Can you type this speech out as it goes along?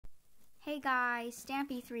Hey guys,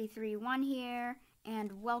 v3.3 here,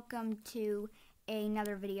 and welcome to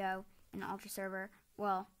another video in ultraserver.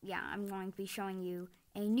 Well, yeah, I'm going to be showing you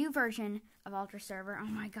a new version of ultraserver. Oh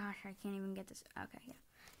my gosh, I can't even get this. Okay, yeah,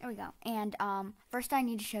 there we go. And first I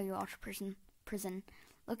need to show you Ultra Prison.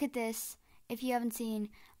 Look at this. If you haven't seen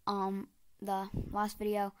the last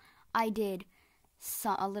video, I did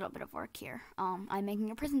a little bit of work here. I'm making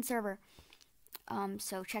a prison server.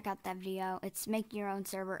 So check out that video. It's Make Your Own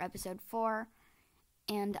Server episode 4.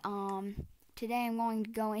 And today I'm going to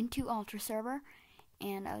go into ultraserver,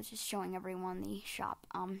 and I was just showing everyone the shop.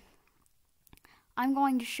 I'm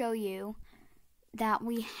going to show you that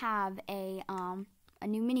we have a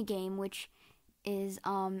new mini game, which is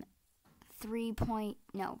version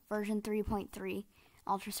 3.3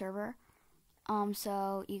 ultraserver.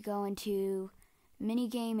 So you go into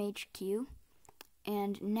minigame HQ.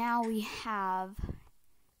 And now we have,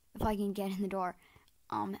 if I can get in the door,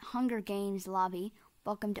 Hunger Games lobby.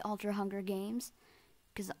 Welcome to Ultra Hunger Games,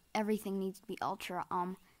 because everything needs to be Ultra.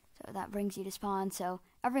 So that brings you to spawn. So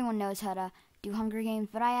everyone knows how to do Hunger Games,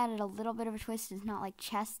 but I added a little bit of a twist. It's not like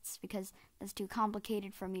chests, because that's too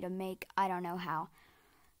complicated for me to make. I don't know how.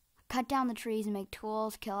 Cut down the trees and make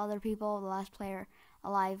tools. Kill other people. The last player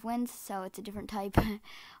alive wins. So it's a different type.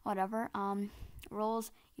 Whatever.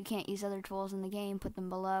 Rules: you can't use other tools in the game. Put them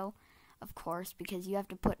below, of course, because you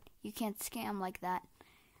can't scam like that.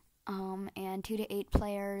 And 2 to 8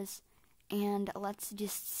 players. And let's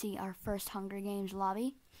just see our first Hunger Games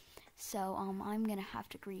lobby. So I'm gonna have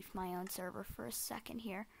to grief my own server for a second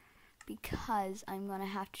here, because I'm gonna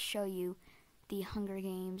have to show you the Hunger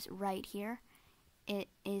Games right here. It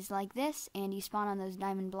is like this, and you spawn on those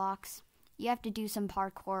diamond blocks. You have to do some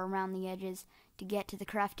parkour around the edges to get to the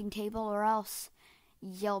crafting table, or else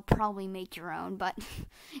you'll probably make your own, but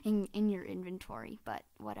in your inventory, but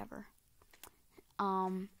whatever.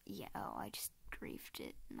 Yeah, oh, I just griefed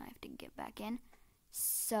it, and I have to get back in.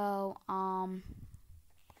 So,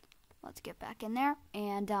 let's get back in there,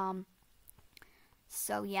 and,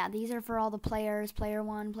 so yeah, these are for all the players, player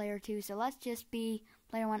 1, player 2, so let's just be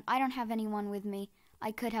player 1. I don't have anyone with me.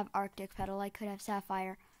 I could have Arctic Petal, I could have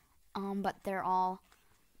Sapphire, but they're all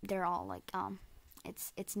like,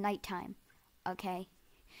 it's nighttime, okay?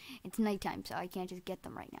 It's nighttime, so I can't just get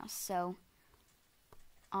them right now. So,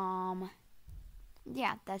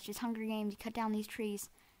 yeah, that's just Hunger Games. You cut down these trees,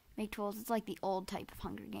 make tools. It's like the old type of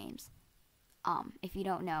Hunger Games. If you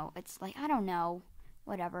don't know, it's like, I don't know,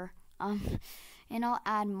 whatever. And I'll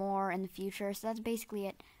add more in the future. So that's basically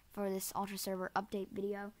it for this ultraserver update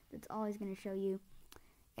video. That's all I was going to show you.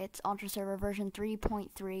 It's ultraserver version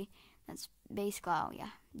 3.3. That's basically, oh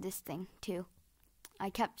yeah, this thing too. I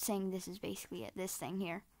kept saying this is basically it. This thing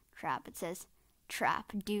here, trap. It says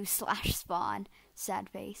trap do/spawn sad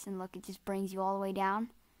face, and look, it just brings you all the way down,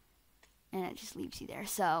 and it just leaves you there.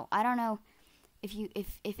 So I don't know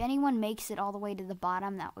if anyone makes it all the way to the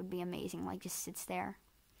bottom, that would be amazing. Like, just sits there.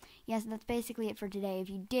 Yes, that's basically it for today. If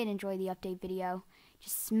you did enjoy the update video,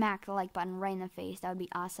 just smack the like button right in the face. That would be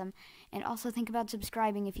awesome. And also think about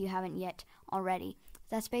subscribing if you haven't yet already.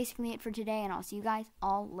 That's basically it for today, and I'll see you guys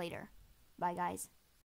all later. Bye, guys.